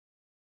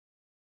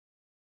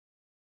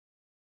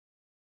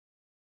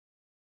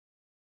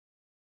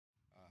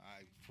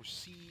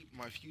foresee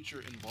my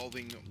future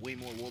involving way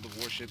more World of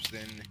Warships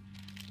than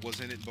was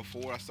in it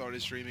before I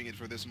started streaming it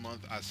for this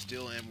month. I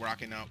still am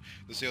rocking out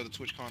the sale of the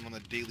Twitchcon on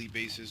a daily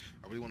basis.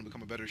 I really want to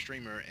become a better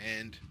streamer,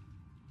 and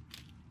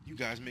you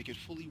guys make it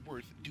fully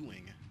worth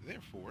doing.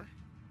 Therefore,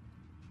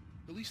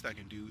 the least I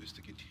can do is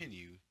to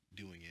continue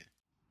doing it.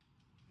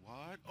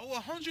 What? Oh,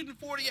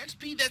 140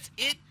 XP, that's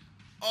it?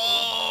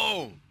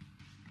 Oh!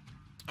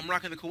 I'm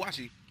rocking the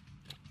Kawachi.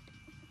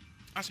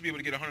 I should be able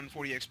to get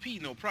 140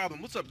 XP, no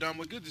problem. What's up, Dom?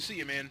 Well, good to see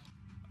you, man.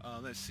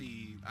 Let's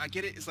see. I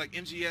get it. It's like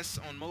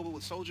MGS on mobile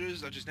with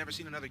soldiers. I've just never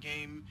seen another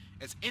game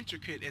as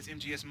intricate as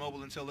MGS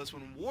Mobile until this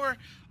one.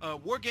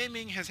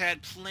 Wargaming has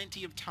had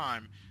plenty of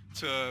time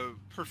to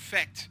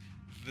perfect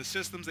the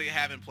systems they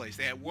have in place.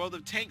 They had World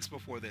of Tanks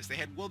before this. They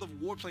had World of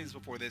Warplanes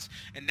before this.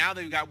 And now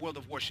they've got World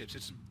of Warships.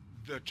 It's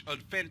a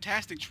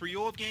fantastic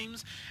trio of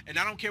games, and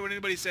I don't care what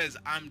anybody says,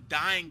 I'm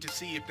dying to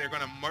see if they're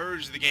going to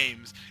merge the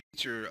games.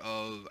 Feature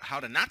of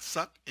how to not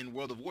suck in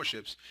World of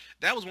Warships.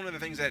 That was one of the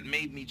things that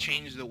made me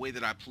change the way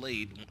that I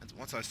played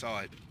once I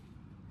saw it.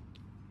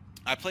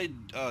 I played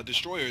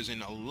destroyers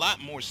in a lot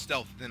more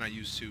stealth than I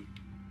used to.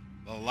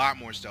 A lot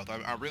more stealth.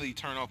 I really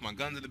turn off my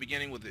guns at the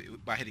beginning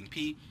by hitting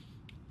P.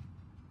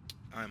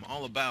 I'm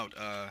all about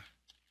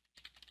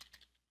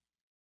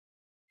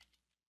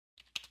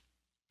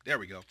there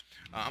we go.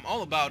 I'm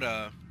all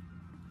about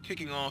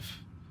kicking off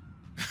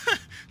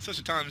such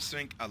a time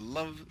sink. I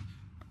love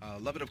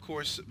it, of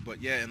course,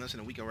 but yeah, in less than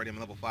a week already I'm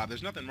level 5.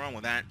 There's nothing wrong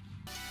with that.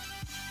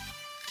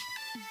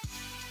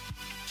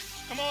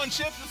 Come on,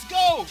 Chip, let's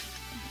go!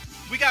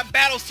 We got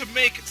battles to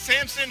make.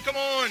 Samson, come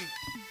on!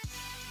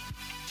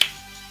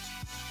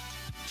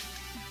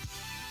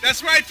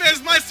 That's right,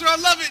 Fezmeister, I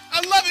love it!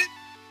 I love it!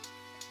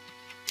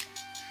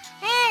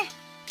 Oh,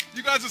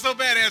 you guys are so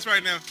badass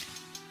right now.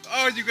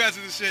 Oh, you guys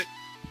are the shit.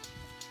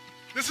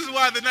 This is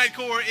why the Night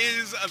Corps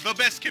is the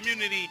best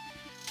community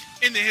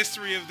in the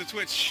history of the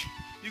Twitch.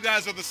 You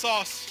guys are the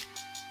sauce.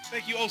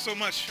 Thank you oh so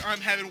much.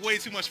 I'm having way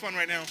too much fun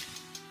right now.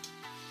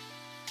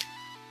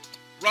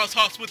 Ross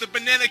Hawks with a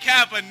banana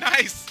kappa.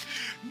 Nice.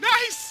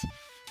 Nice.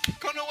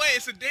 Come away.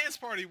 It's a dance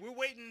party. We're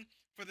waiting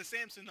for the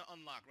Samson to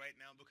unlock right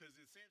now because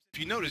it's Samson. If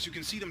you notice, you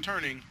can see them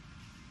turning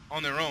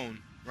on their own,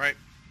 right?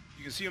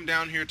 You can see them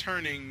down here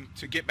turning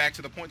to get back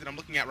to the point that I'm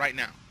looking at right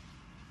now.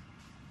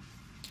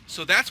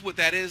 So that's what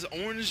that is.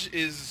 Orange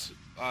is,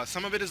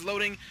 some of it is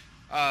loading.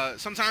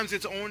 Sometimes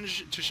it's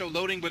orange to show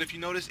loading, but if you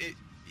notice it,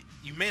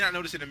 you may not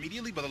notice it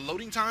immediately, but the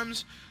loading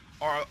times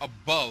are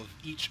above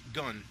each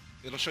gun.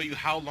 It'll show you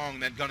how long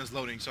that gun is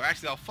loading. So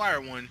actually I'll fire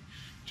one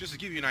just to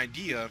give you an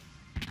idea.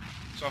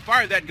 So I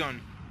fired that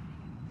gun.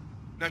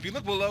 Now if you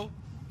look below,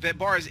 that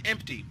bar is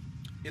empty.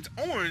 It's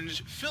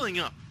orange filling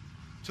up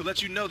to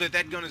let you know that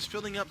that gun is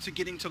filling up to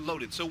getting to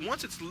loaded. So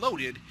once it's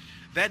loaded,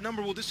 that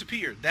number will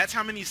disappear. That's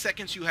how many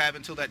seconds you have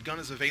until that gun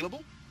is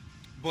available.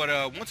 But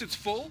once it's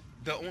full,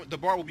 the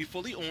bar will be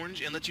fully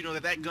orange and let you know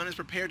that that gun is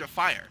prepared to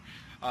fire.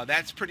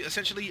 That's pretty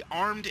essentially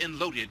armed and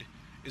loaded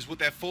is what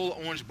that full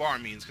orange bar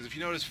means. Because if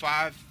you notice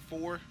 5,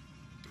 4,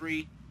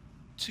 3,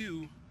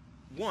 2,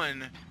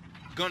 1,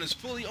 gun is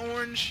fully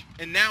orange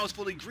and now it's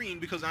fully green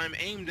because I'm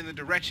aimed in the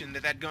direction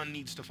that that gun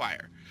needs to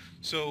fire.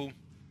 So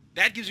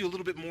that gives you a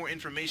little bit more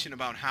information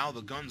about how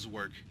the guns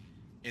work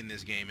in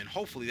this game, and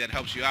hopefully that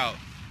helps you out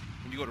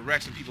when you go to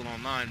Rex and people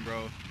online,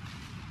 bro.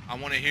 I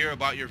want to hear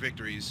about your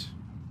victories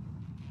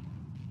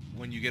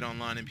when you get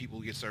online and people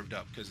get served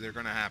up, because they're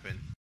gonna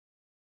happen.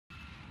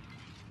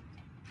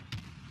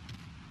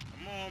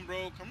 Come on,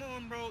 bro. Come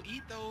on, bro.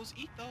 Eat those.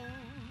 Eat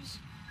those.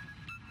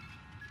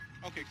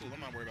 Okay, cool. I'm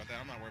not worried about that.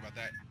 I'm not worried about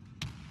that.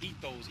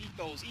 Eat those. Eat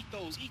those. Eat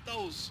those. Eat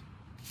those.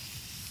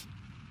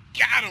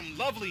 Got him.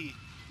 Lovely.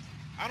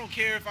 I don't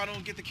care if I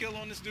don't get the kill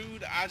on this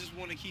dude. I just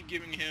want to keep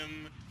giving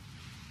him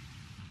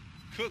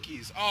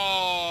cookies.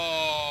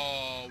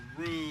 Oh,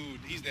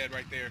 rude. He's dead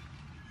right there.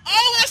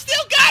 Oh, I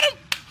still got him.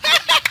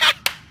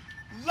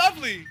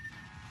 Lovely.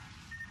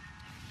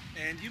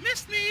 And you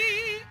missed me.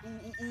 Ooh,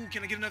 ooh, ooh.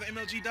 Can I get another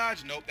MLG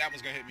dodge? Nope, that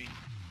was going to hit me.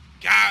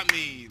 Got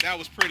me. That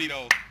was pretty,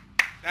 though.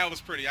 That was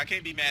pretty. I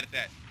can't be mad at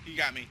that. He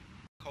got me.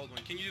 Cold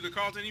one. Can you do the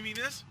Carlton? You mean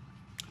this?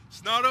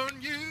 It's not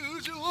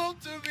unusual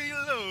to be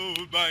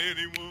loved by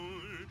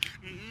anyone.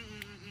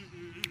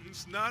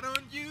 It's not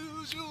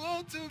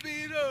unusual to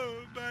be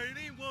loved by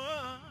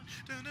anyone.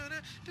 Dun, dun,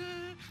 dun,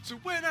 dun. So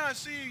when I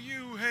see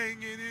you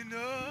hanging in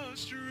the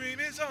stream,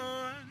 it's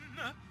on.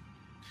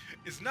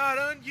 It's not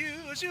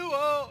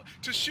unusual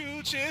to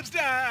shoot chips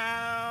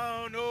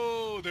down.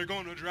 Oh, they're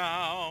gonna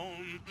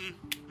drown.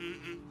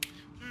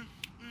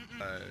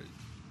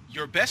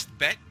 Your best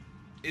bet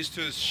is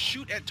to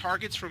shoot at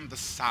targets from the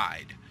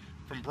side,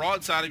 from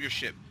broadside of your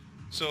ship.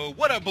 So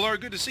what up, Blur?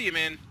 Good to see you,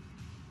 man.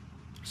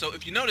 So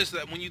if you notice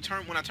that when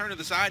I turn to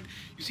the side,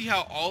 you see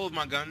how all of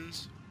my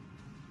guns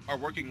are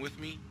working with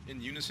me in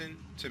unison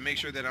to make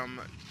sure that I'm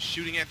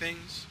shooting at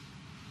things.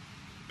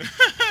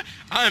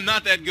 I am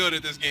not that good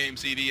at this game,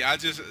 CD. I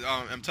just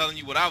I'm telling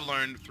you what I've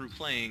learned through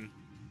playing.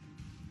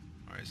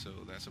 All right, so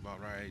that's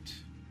about right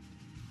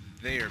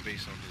there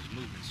based on his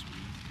movement speed.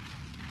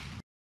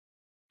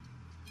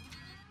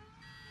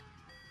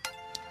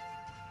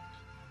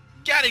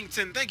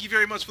 Gaddington, thank you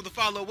very much for the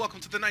follow. Welcome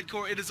to the Night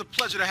Court. It is a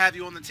pleasure to have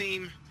you on the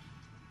team.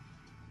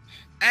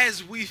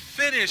 As we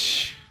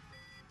finish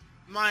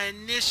my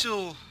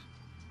initial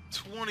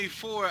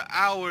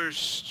 24-hour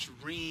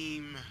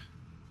stream.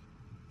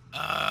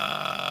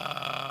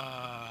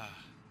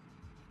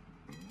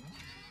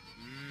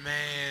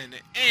 Man,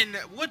 and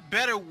what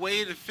better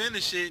way to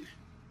finish it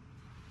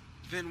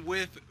than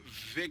with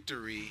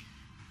victory?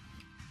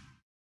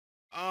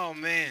 Oh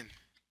man,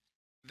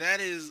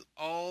 that is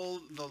all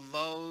the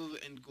love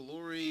and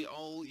glory,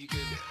 all you could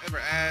ever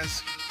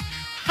ask.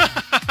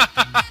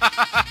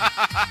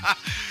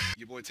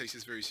 Your boy takes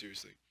this very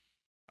seriously.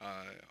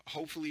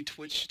 Hopefully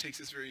Twitch takes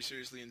this very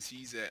seriously and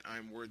sees that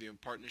I'm worthy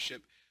of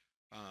partnership.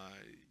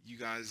 You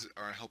guys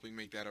are helping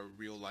make that a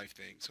real life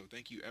thing, so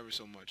thank you ever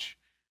so much.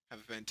 Have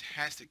a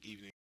fantastic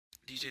evening.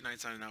 DeeJayKnight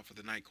signing out for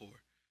the Night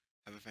Core.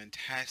 Have a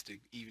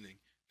fantastic evening.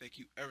 Thank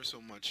you ever so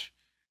much,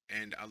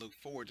 and I look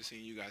forward to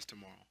seeing you guys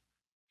tomorrow.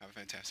 Have a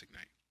fantastic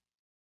night.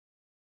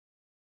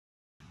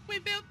 We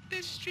built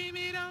this stream,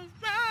 it on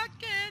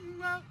rocket.